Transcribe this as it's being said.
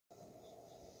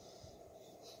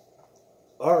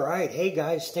All right. Hey,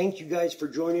 guys. Thank you guys for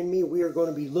joining me. We are going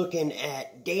to be looking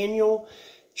at Daniel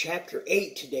chapter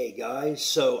 8 today, guys.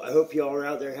 So I hope y'all are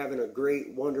out there having a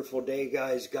great, wonderful day,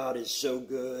 guys. God is so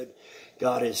good.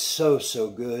 God is so, so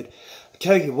good. I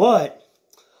tell you what,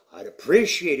 I'd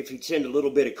appreciate if you'd send a little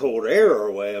bit of cold air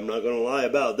our way. I'm not going to lie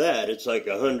about that. It's like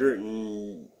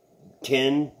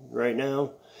 110 right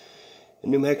now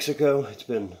in New Mexico. It's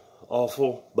been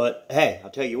awful. But hey, I'll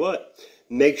tell you what.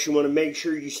 Makes you want to make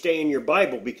sure you stay in your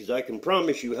Bible, because I can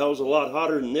promise you hell's a lot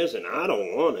hotter than this, and I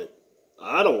don't want it.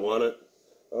 I don't want it.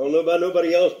 I don't know about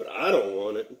nobody else, but I don't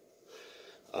want it.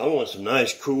 I want some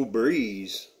nice cool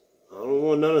breeze. I don't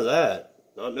want none of that.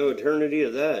 Not no eternity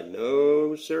of that.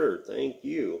 No, sir. Thank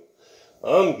you.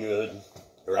 I'm good.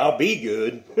 Or I'll be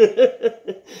good.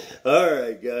 All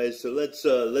right, guys. So let's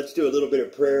do a little bit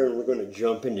of prayer, and we're going to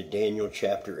jump into Daniel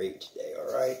chapter 8 today,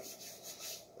 all right?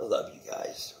 I love you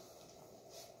guys.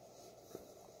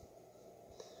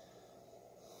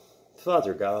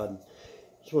 Father God, I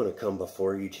just want to come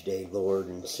before you today, Lord,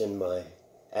 and send my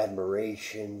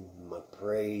admiration, my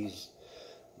praise,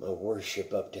 my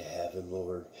worship up to heaven,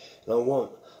 Lord. And I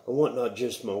want not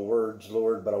just my words,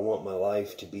 Lord, but I want my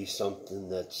life to be something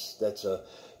that's a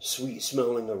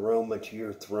sweet-smelling aroma to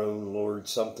your throne, Lord.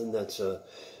 Something that's a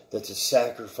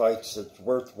sacrifice that's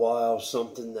worthwhile.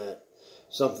 Something that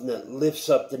lifts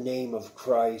up the name of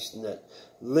Christ, and that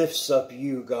lifts up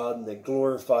you, God, and that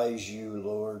glorifies you,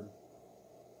 Lord.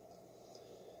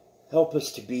 Help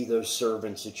us to be those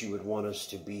servants that you would want us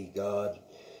to be, God.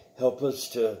 Help us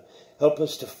to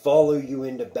follow you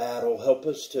into battle. Help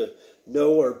us to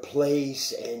know our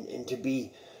place and to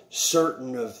be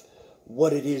certain of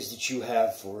what it is that you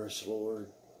have for us, Lord.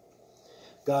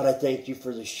 God, I thank you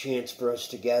for this chance for us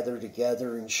to gather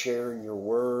together and share in your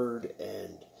word.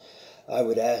 And I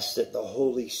would ask that the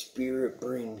Holy Spirit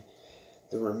bring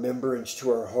the remembrance to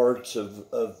our hearts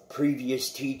of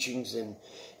previous teachings, and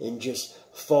just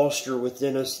foster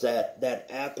within us that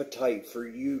appetite for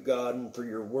you, God, and for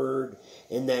your word,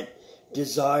 and that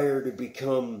desire to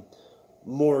become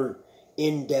more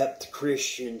in-depth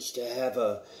Christians, to have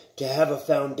a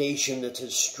foundation that's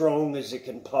as strong as it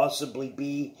can possibly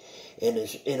be, and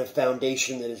a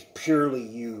foundation that is purely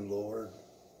you, Lord.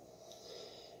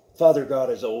 Father God,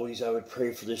 as always, I would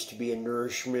pray for this to be a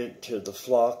nourishment to the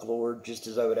flock, Lord, just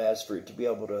as I would ask for it to be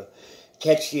able to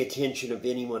catch the attention of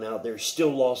anyone out there still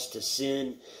lost to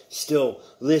sin, still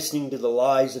listening to the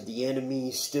lies of the enemy,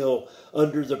 still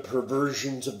under the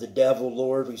perversions of the devil,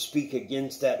 Lord. We speak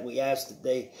against that. We ask that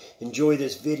they enjoy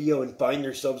this video and find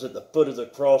themselves at the foot of the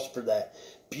cross for that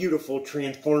beautiful,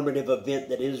 transformative event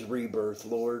that is rebirth,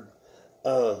 Lord.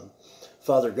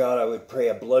 Father God, I would pray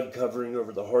a blood covering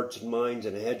over the hearts and minds,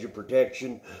 and a hedge of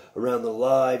protection around the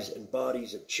lives and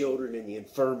bodies of children and the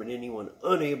infirm and anyone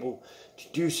unable to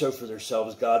do so for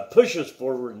themselves. God, push us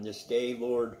forward in this day,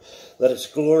 Lord. Let us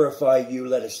glorify you.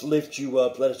 Let us lift you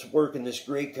up. Let us work in this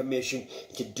great commission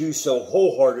to do so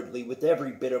wholeheartedly with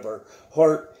every bit of our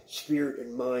heart, spirit,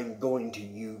 and mind going to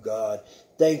you, God.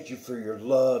 Thank you for your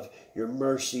love, your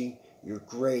mercy, your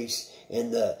grace,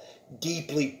 and the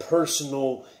deeply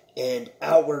personal and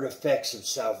outward effects of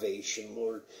salvation,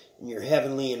 Lord, in your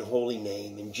heavenly and holy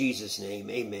name. In Jesus' name,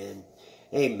 amen.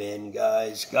 Amen,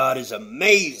 guys. God is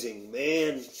amazing,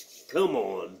 man. Come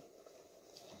on.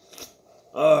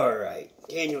 All right.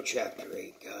 Daniel chapter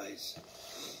 8, guys.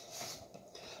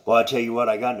 Well, I tell you what,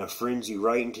 I got in a frenzy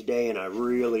writing today, and I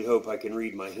really hope I can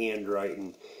read my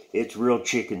handwriting. It's real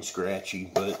chicken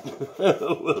scratchy, but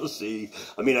we'll see.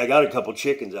 I mean, I got a couple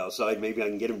chickens outside. Maybe I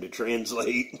can get them to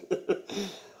translate.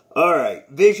 All right,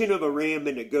 vision of a ram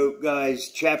and a goat, guys,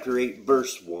 chapter 8,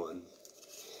 verse 1.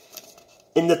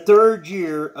 In the 3rd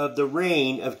year of the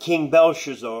reign of King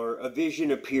Belshazzar, a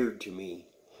vision appeared to me,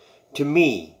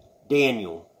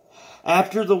 Daniel,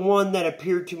 after the one that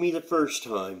appeared to me the first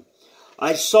time.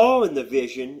 I saw in the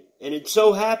vision, and it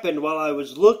so happened while I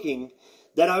was looking,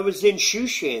 that I was in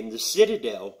Shushan, the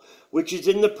citadel, which is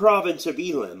in the province of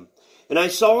Elam. And I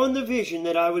saw in the vision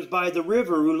that I was by the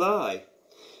river Ulai.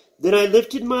 Then I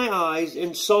lifted my eyes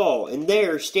and saw, and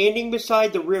there, standing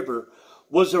beside the river,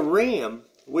 was a ram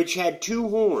which had 2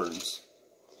 horns.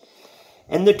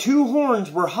 And the 2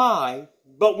 horns were high,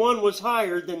 but one was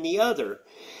higher than the other,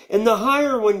 and the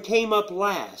higher one came up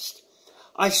last.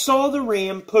 I saw the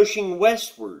ram pushing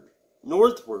westward,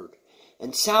 northward,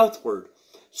 and southward,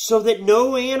 so that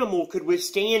no animal could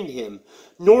withstand him,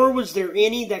 nor was there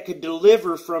any that could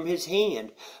deliver from his hand.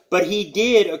 But he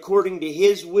did according to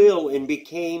his will and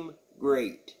became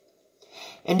great.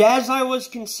 And as I was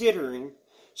considering,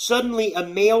 suddenly a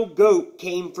male goat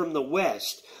came from the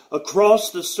west,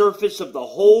 across the surface of the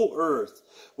whole earth,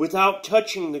 without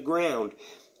touching the ground,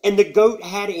 and the goat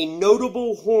had a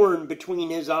notable horn between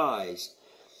his eyes.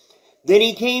 Then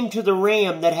he came to the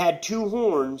ram that had 2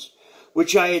 horns,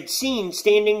 which I had seen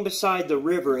standing beside the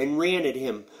river, and ran at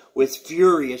him with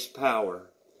furious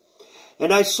power.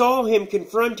 And I saw him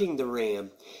confronting the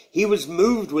ram. He was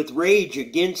moved with rage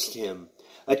against him,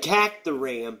 attacked the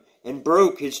ram, and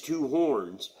broke his 2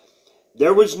 horns.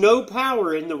 There was no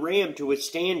power in the ram to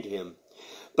withstand him,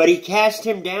 but he cast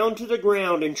him down to the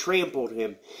ground and trampled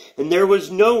him, and there was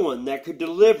no one that could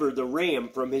deliver the ram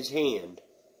from his hand.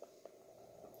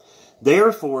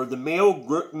 Therefore the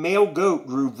male goat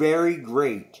grew very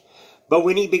great, but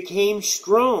when he became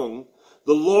strong,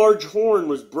 the large horn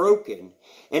was broken,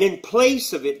 and in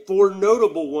place of it 4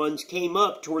 notable ones came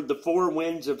up toward the 4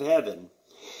 winds of heaven.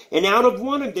 And out of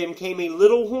one of them came a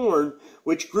little horn,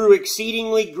 which grew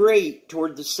exceedingly great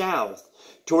toward the south,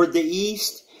 toward the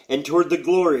east, and toward the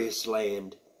glorious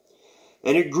land.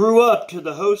 And it grew up to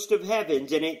the host of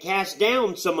heavens, and it cast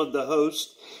down some of the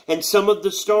host, and some of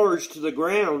the stars to the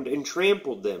ground, and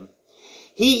trampled them.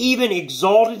 He even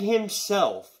exalted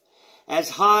himself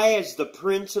as high as the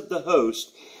prince of the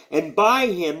host, and by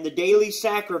him the daily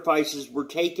sacrifices were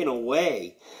taken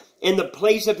away, and the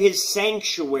place of his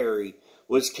sanctuary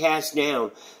was cast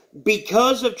down.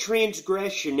 Because of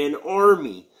transgression, an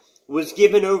army was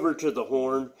given over to the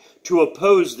horn to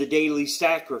oppose the daily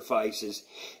sacrifices,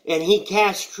 and he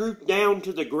cast truth down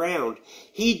to the ground.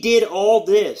 He did all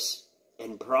this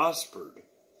and prospered.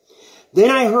 Then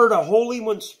I heard a holy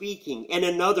one speaking, and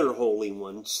another holy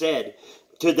one said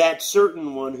to that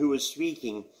certain one who was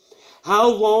speaking, "How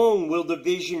long will the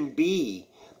vision be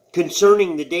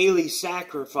concerning the daily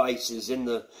sacrifices and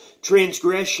the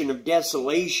transgression of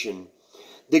desolation,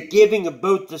 the giving of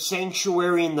both the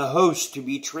sanctuary and the host to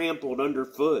be trampled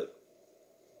underfoot?"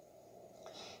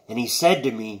 And he said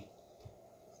to me,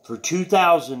 "For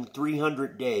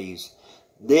 2,300 days,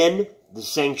 then the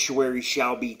sanctuary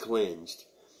shall be cleansed."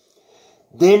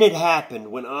 Then it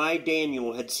happened, when I,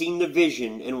 Daniel, had seen the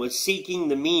vision and was seeking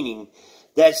the meaning,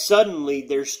 that suddenly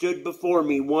there stood before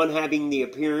me one having the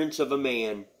appearance of a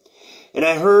man. And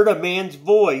I heard a man's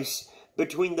voice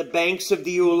between the banks of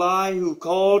the Ulai, who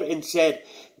called and said,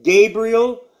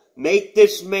 "Gabriel, make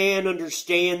this man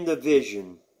understand the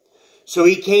vision." So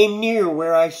he came near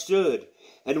where I stood,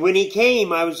 and when he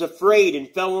came I was afraid and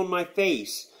fell on my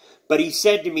face. But he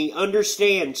said to me,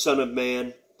 "Understand, son of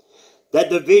man, that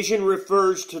the vision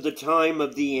refers to the time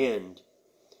of the end."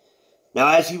 Now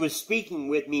as he was speaking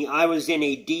with me, I was in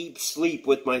a deep sleep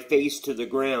with my face to the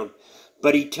ground.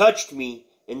 But he touched me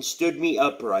and stood me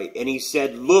upright, and he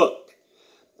said, "Look,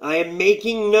 I am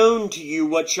making known to you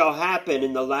what shall happen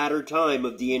in the latter time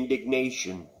of the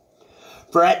indignation.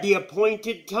 For at the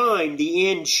appointed time the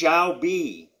end shall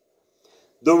be.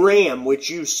 The ram which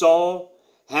you saw,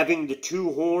 having the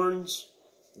 2 horns,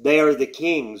 they are the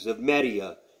kings of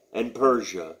Media and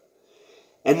Persia.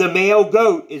 And the male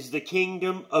goat is the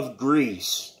kingdom of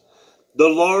Greece. The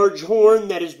large horn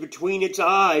that is between its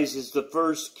eyes is the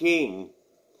first king.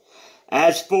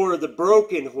 As for the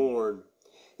broken horn,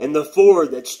 and the 4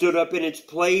 that stood up in its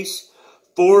place,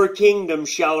 4 kingdoms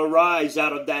shall arise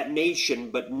out of that nation,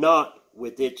 but not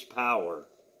with its power.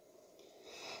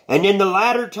 And in the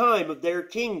latter time of their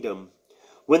kingdom,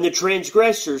 when the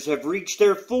transgressors have reached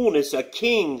their fullness, a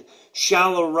king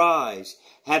shall arise,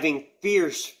 having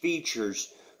fierce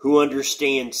features, who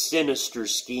understands sinister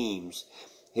schemes.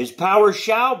 His power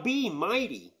shall be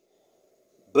mighty,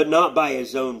 but not by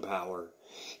his own power.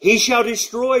 He shall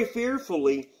destroy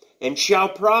fearfully, and shall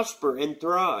prosper and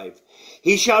thrive.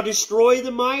 He shall destroy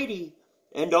the mighty,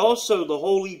 and also the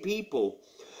holy people.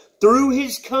 Through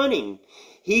his cunning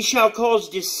he shall cause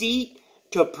deceit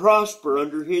to prosper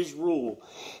under his rule,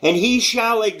 and he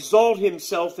shall exalt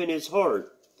himself in his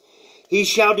heart. He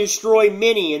shall destroy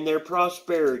many in their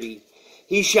prosperity.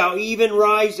 He shall even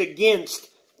rise against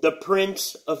the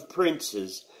prince of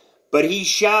princes, but he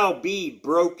shall be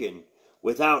broken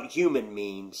without human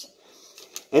means.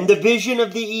 And the vision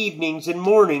of the evenings and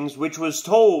mornings which was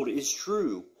told is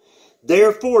true.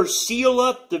 Therefore seal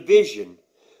up the vision,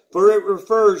 for it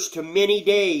refers to many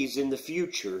days in the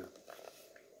future.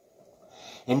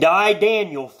 And I,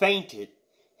 Daniel, fainted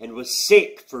and was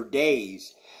sick for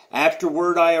days.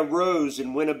 Afterward I arose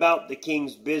and went about the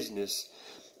king's business.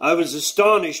 I was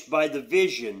astonished by the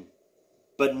vision,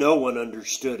 but no one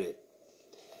understood it.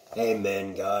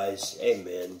 Amen, guys.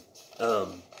 Amen.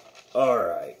 All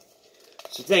right.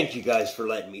 So thank you guys for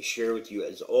letting me share with you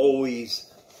as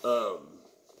always. All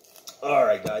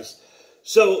right, guys.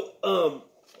 So,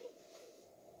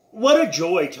 what a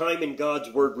joy time in God's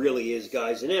Word really is,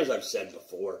 guys. And as I've said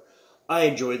before, I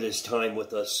enjoy this time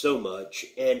with us so much.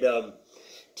 And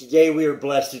today we are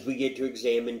blessed as we get to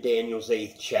examine Daniel's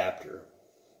 8th chapter.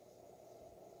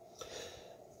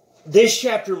 This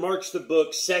chapter marks the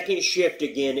book's second shift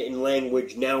again in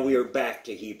language. Now we are back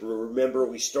to Hebrew. Remember,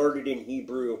 we started in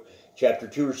Hebrew. Chapter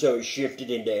 2 or so is shifted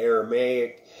into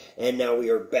Aramaic. And now we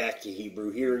are back to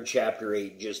Hebrew here in chapter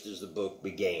 8, just as the book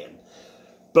began.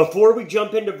 Before we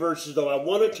jump into verses, though, I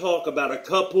want to talk about a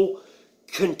couple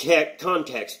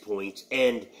context points.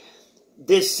 And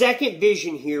this second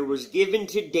vision here was given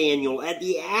to Daniel at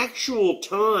the actual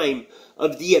time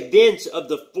of the events of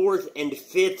the 4th and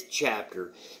 5th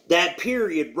chapter. That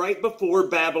period right before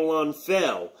Babylon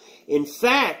fell. In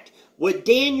fact, what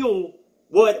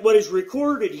is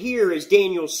recorded here as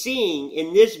Daniel seeing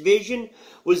in this vision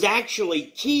was actually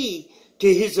key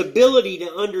to his ability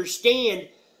to understand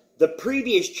the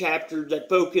previous chapter that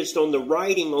focused on the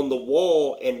writing on the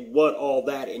wall and what all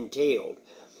that entailed.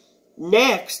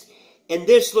 Next, and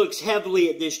this looks heavily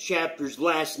at this chapter's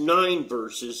last 9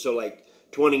 verses, so like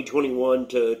 20, 21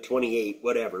 to 28,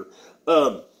 whatever.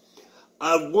 I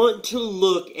want to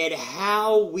look at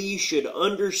how we should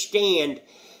understand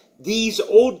these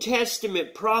Old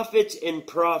Testament prophets and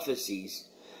prophecies.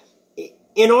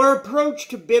 In our approach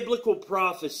to biblical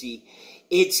prophecy,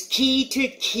 it's key to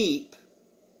keep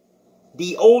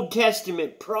the Old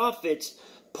Testament prophets'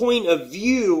 point of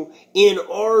view in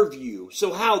our view.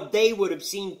 So how they would have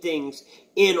seen things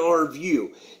in our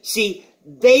view. See,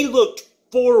 they looked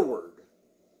forward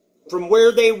from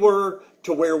where they were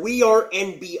to where we are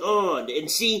and beyond.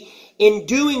 And see, in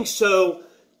doing so,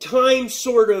 time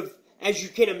sort of, as you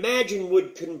can imagine,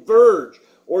 would converge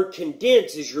or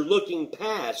condense as you're looking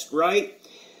past, right?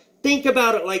 Think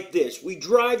about it like this. We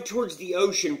drive towards the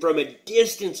ocean from a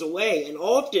distance away, and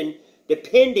often,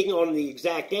 depending on the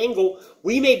exact angle,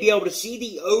 we may be able to see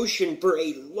the ocean for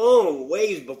a long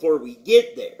ways before we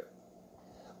get there.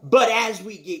 But as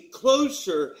we get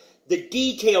closer, the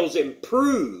details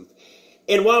improve.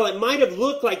 And while it might have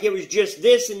looked like it was just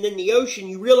this and then the ocean,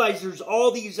 you realize there's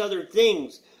all these other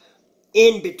things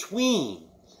in between.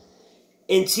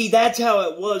 And see, that's how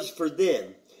it was for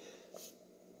them.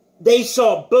 They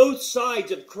saw both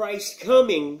sides of Christ's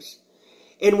comings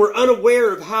and were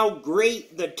unaware of how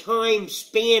great the time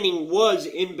spanning was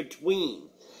in between.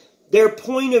 Their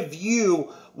point of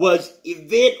view was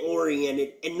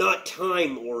event-oriented and not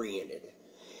time-oriented.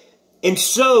 And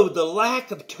so the lack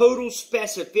of total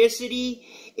specificity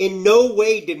in no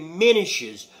way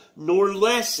diminishes nor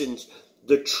lessens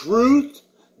the truth,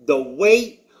 the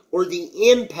weight, or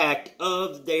the impact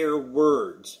of their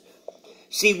words.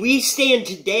 See, we stand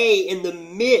today in the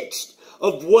midst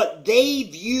of what they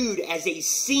viewed as a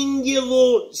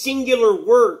singular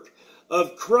work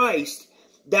of Christ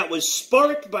that was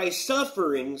sparked by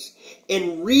sufferings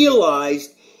and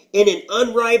realized in an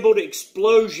unrivaled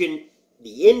explosion,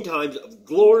 the end times of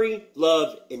glory,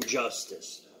 love, and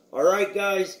justice. All right,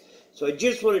 guys? So I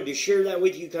just wanted to share that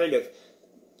with you, kind of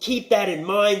keep that in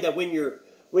mind, that when you're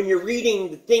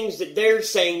reading the things that they're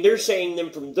saying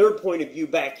them from their point of view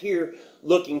back here,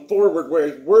 looking forward,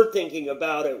 whereas we're thinking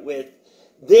about it with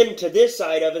them to this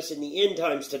side of us and the end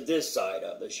times to this side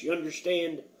of us. You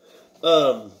understand?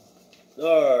 Alright,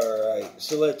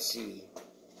 so let's see.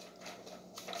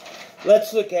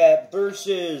 Let's look at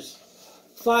verses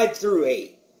 5 through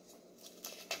 8.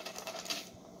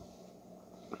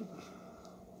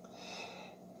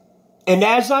 And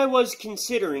as I was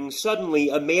considering, suddenly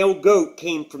a male goat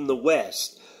came from the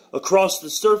west, across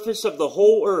the surface of the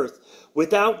whole earth,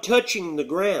 without touching the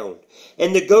ground,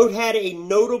 and the goat had a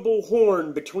notable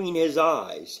horn between his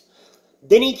eyes.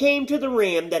 Then he came to the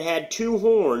ram that had 2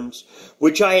 horns,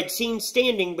 which I had seen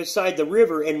standing beside the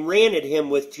river, and ran at him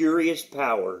with furious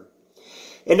power.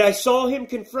 And I saw him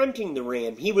confronting the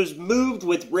ram. He was moved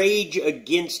with rage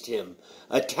against him,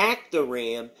 attacked the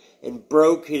ram, and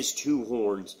broke his 2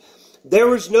 horns. There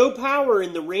was no power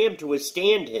in the ram to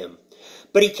withstand him,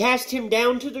 but he cast him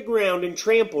down to the ground and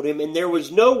trampled him, and there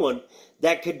was no one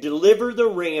that could deliver the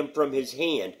ram from his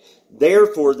hand.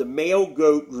 Therefore the male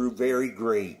goat grew very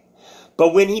great.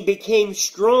 But when he became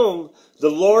strong, the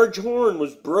large horn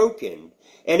was broken,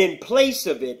 and in place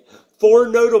of it, 4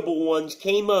 notable ones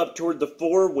came up toward the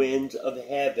 4 winds of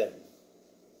heaven.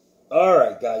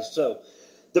 Alright, guys, so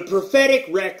the prophetic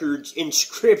records in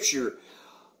Scripture,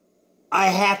 I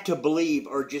have to believe,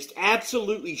 are just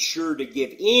absolutely sure to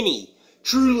give any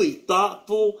truly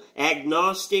thoughtful,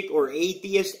 agnostic, or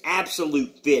atheist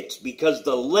absolute fits, because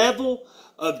the level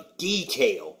of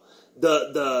detail,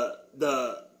 the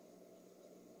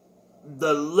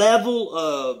level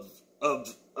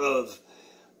of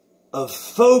of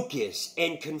focus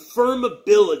and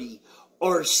confirmability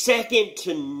are second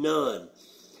to none.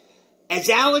 As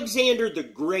Alexander the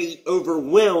Great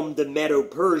overwhelmed the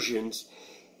Medo-Persians,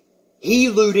 he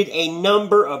looted a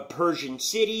number of Persian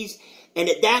cities, and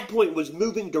at that point was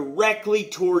moving directly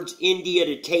towards India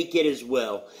to take it as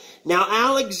well. Now,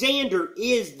 Alexander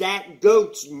is that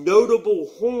goat's notable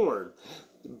horn,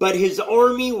 but his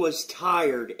army was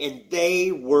tired, and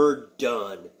they were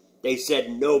done. They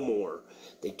said no more.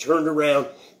 They turned around,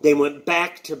 they went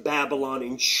back to Babylon,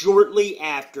 and shortly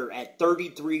after, at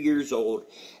 33 years old,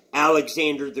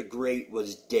 Alexander the Great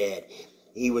was dead.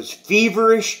 He was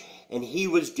feverish, and he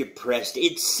was depressed.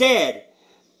 It said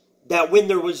that when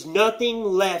there was nothing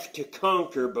left to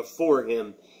conquer before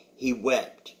him, he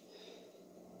wept.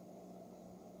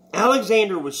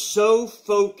 Alexander was so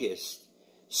focused,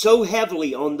 so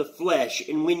heavily on the flesh,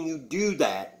 and when you do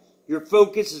that, your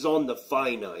focus is on the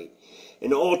finite,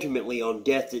 and ultimately on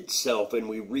death itself, and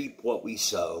we reap what we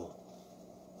sow.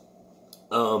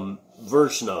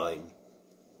 Verse 9.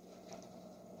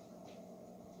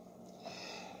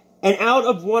 And out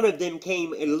of one of them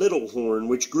came a little horn,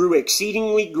 which grew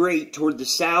exceedingly great toward the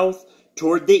south,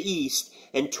 toward the east,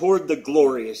 and toward the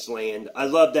glorious land. I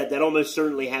love that. That almost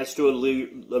certainly has to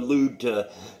allude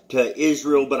to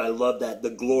Israel, but I love that,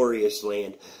 the glorious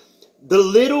land. The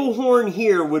little horn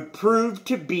here would prove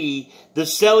to be the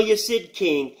Seleucid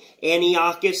king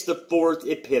Antiochus IV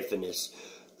Epiphanes,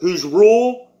 whose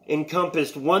rule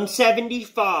encompassed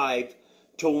 175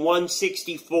 to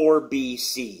 164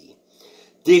 BC.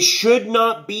 This should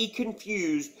not be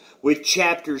confused with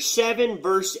chapter 7,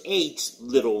 verse 8's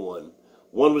little one.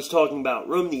 One was talking about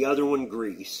Rome, the other one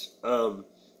Greece.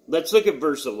 Let's look at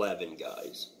verse 11,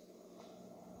 guys.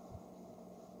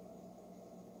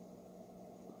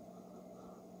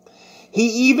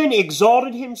 He even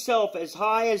exalted himself as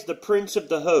high as the prince of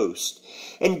the host,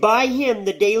 and by him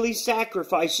the daily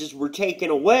sacrifices were taken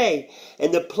away,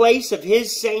 and the place of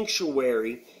his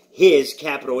sanctuary, his,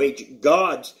 capital H,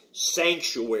 God's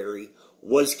sanctuary,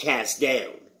 was cast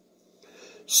down.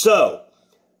 So,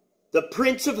 the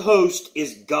Prince of Hosts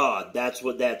is God. That's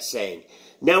what that's saying.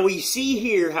 Now we see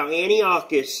here how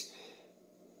Antiochus,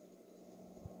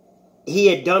 he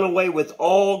had done away with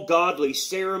all godly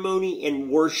ceremony and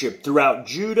worship throughout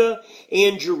Judah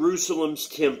and Jerusalem's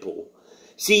temple.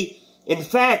 See, in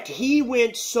fact, he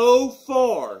went so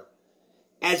far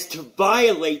as to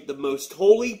violate the most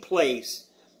holy place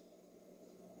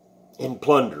and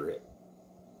plunder it.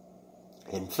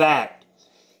 In fact,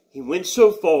 he went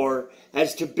so far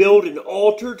as to build an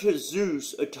altar to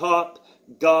Zeus atop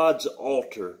God's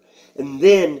altar, and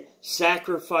then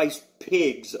sacrifice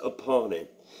pigs upon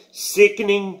it.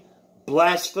 Sickening,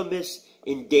 blasphemous,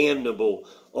 and damnable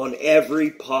on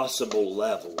every possible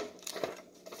level.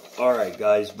 Alright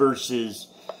guys, verses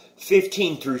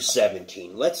 15 through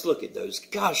 17. Let's look at those.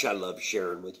 Gosh, I love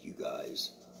sharing with you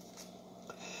guys.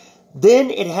 Then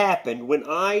it happened, when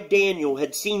I, Daniel,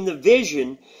 had seen the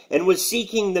vision and was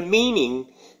seeking the meaning,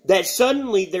 that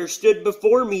suddenly there stood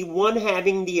before me one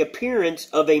having the appearance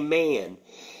of a man.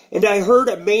 And I heard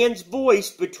a man's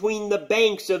voice between the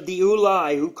banks of the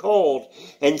Ulai, who called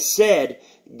and said,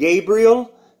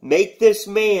 Gabriel, make this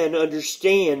man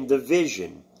understand the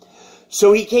vision.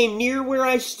 So he came near where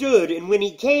I stood, and when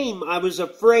he came, I was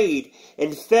afraid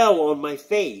and fell on my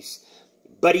face.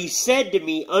 But he said to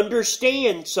me,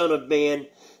 understand, son of man,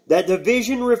 that the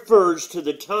vision refers to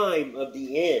the time of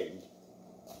the end.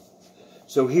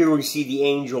 So here we see the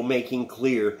angel making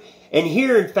clear. And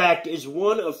here, in fact, is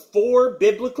one of 4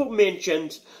 biblical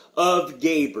mentions of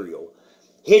Gabriel.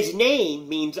 His name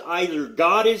means either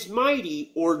God is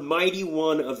mighty or mighty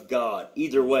one of God.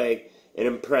 Either way, an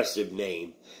impressive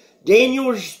name.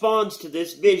 Daniel responds to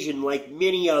this vision like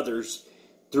many others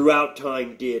throughout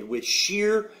time did, with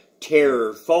sheer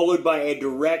terror, followed by a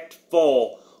direct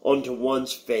fall onto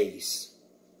one's face.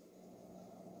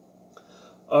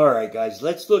 Alright guys,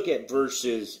 let's look at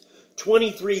verses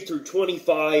 23 through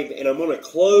 25, and I'm going to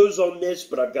close on this,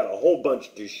 but I've got a whole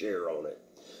bunch to share on it.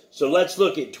 So let's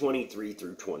look at 23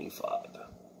 through 25.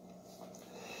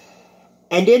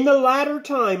 And in the latter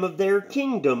time of their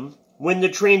kingdom, when the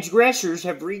transgressors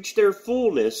have reached their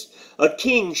fullness, a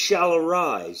king shall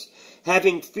arise,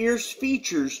 having fierce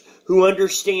features, who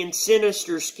understand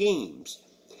sinister schemes.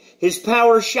 His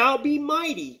power shall be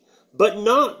mighty, but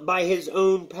not by his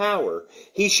own power.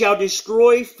 He shall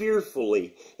destroy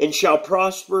fearfully, and shall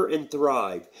prosper and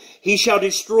thrive. He shall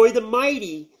destroy the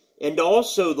mighty, and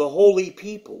also the holy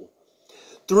people.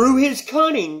 Through his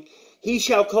cunning he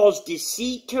shall cause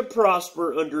deceit to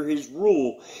prosper under his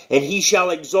rule, and he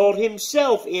shall exalt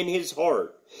himself in his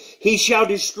heart. He shall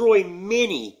destroy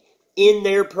many in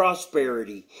their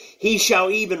prosperity. He shall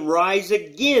even rise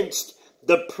against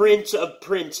the prince of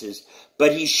princes,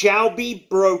 but he shall be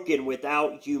broken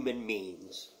without human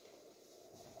means.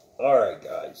 All right,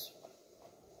 guys.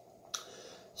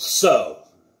 So,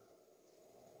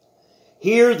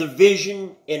 here the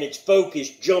vision and its focus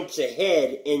jumps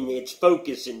ahead in its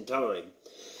focus in time.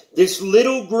 This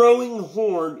little growing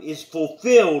horn is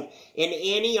fulfilled in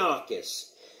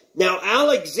Antiochus. Now,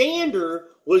 Alexander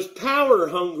was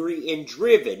power-hungry and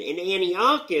driven, and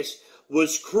Antiochus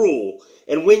was cruel.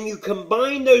 And when you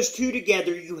combine those two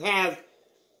together, you have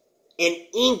an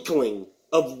inkling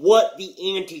of what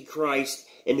the Antichrist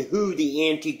and who the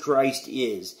Antichrist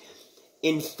is.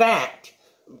 In fact,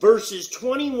 verses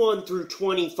 21 through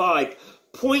 25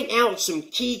 point out some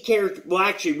key characteristics, well,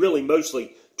 actually, really,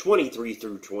 mostly 23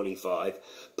 through 25,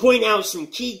 point out some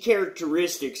key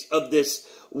characteristics of this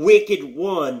wicked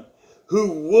one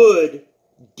who would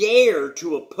dare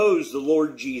to oppose the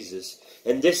Lord Jesus.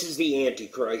 And this is the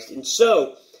Antichrist. And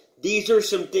so, these are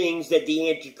some things that the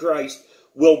Antichrist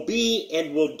will be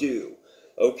and will do.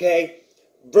 Okay?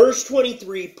 Verse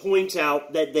 23 points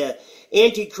out that the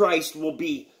Antichrist will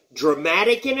be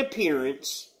dramatic in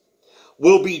appearance,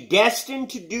 will be destined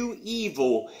to do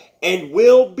evil, and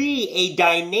will be a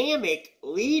dynamic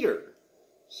leader.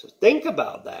 So think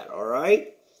about that, all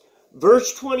right?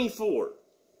 Verse 24.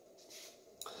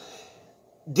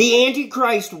 The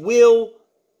Antichrist will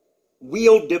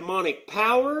wield demonic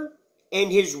power,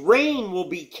 and his reign will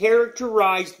be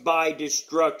characterized by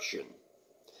destruction.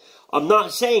 I'm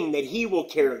not saying that he will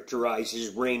characterize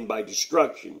his reign by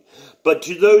destruction, but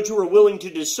to those who are willing to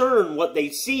discern what they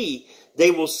see, they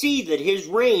will see that his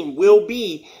reign will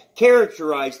be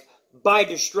characterized by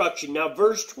destruction. Now,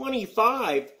 verse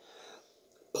 25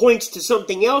 points to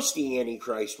something else the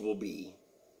Antichrist will be.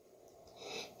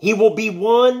 He will be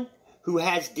one who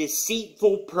has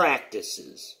deceitful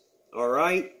practices. All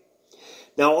right?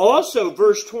 Now also,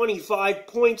 verse 25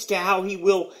 points to how he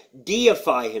will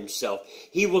deify himself.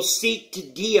 He will seek to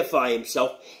deify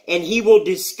himself, and he will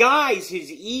disguise his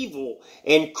evil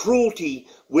and cruelty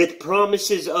with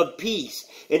promises of peace.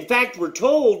 In fact, we're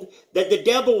told that the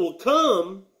devil will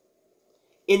come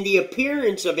in the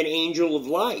appearance of an angel of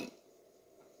light.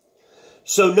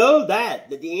 So know that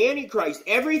the Antichrist,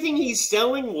 everything he's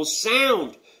selling will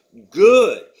sound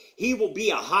good. He will be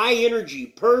a high-energy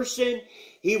person.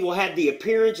 He will have the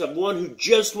appearance of one who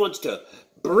just wants to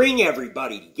bring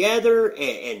everybody together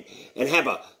and have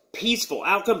a peaceful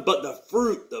outcome. But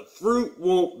the fruit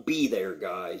won't be there,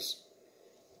 guys.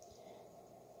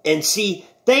 And see,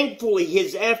 thankfully,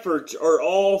 his efforts are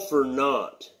all for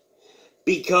naught.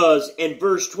 Because in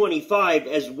verse 25,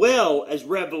 as well as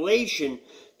Revelation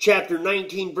chapter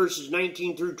 19, verses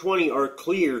 19 through 20 are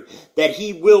clear that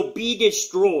he will be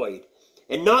destroyed.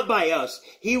 And not by us.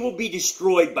 He will be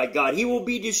destroyed by God. He will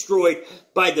be destroyed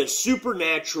by the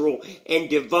supernatural and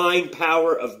divine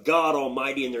power of God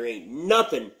Almighty. And there ain't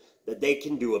nothing that they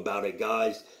can do about it,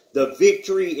 guys. The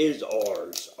victory is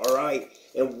ours. All right?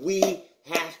 And we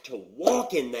have to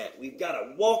walk in that. We've got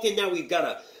to walk in that. We've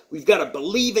got to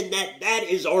believe in that. That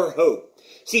is our hope.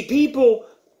 See, people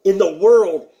in the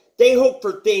world, they hope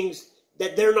for things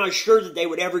that they're not sure that they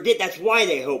would ever get. That's why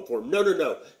they hope for them.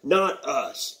 No. Not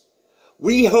us.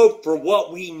 We hope for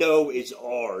what we know is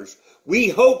ours. We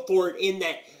hope for it in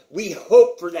that, we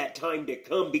hope for that time to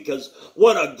come, because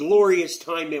what a glorious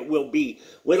time it will be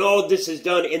when all this is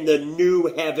done and the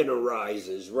new heaven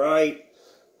arises, right?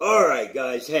 All right,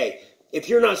 guys. Hey, if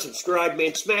you're not subscribed,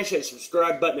 man, smash that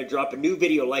subscribe button and drop a new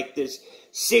video like this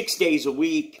 6 days a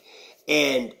week.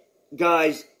 And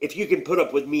guys, if you can put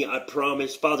up with me, I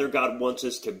promise, Father God wants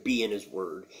us to be in His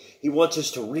Word. He wants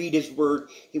us to read His Word.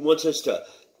 He wants us to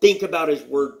think about His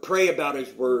Word, pray about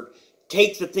His Word,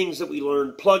 take the things that we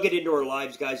learn, plug it into our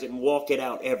lives, guys, and walk it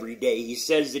out every day. He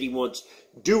says that He wants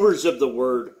doers of the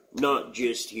Word, not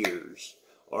just hearers.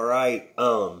 All right?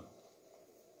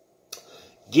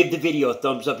 Give the video a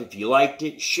thumbs up if you liked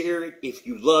it. Share it if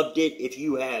you loved it. If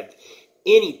you have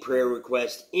any prayer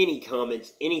requests, any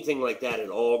comments, anything like that at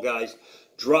all, guys,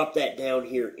 drop that down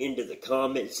here into the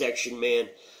comment section, man.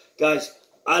 Guys,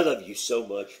 I love you so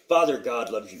much. Father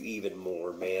God loves you even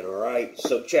more, man, all right?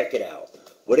 So check it out.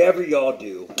 Whatever y'all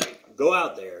do, go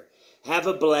out there, have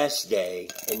a blessed day,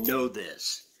 and know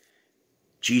this.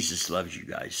 Jesus loves you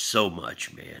guys so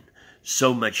much, man.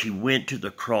 So much. He went to the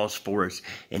cross for us,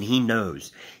 and He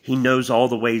knows. He knows all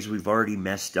the ways we've already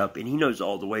messed up, and He knows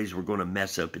all the ways we're going to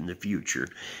mess up in the future.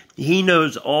 He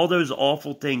knows all those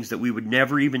awful things that we would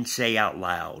never even say out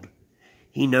loud.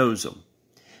 He knows them.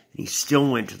 And He still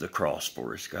went to the cross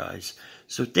for us, guys.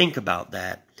 So think about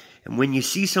that. And when you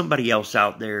see somebody else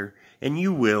out there And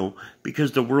you will,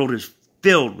 because the world is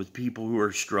filled with people who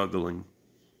are struggling.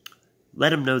 Let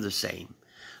them know the same.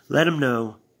 Let them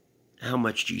know how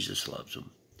much Jesus loves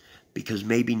them. Because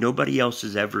maybe nobody else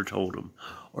has ever told them.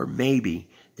 Or maybe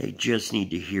they just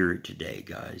need to hear it today,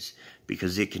 guys.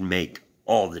 Because it can make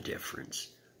all the difference.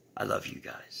 I love you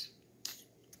guys.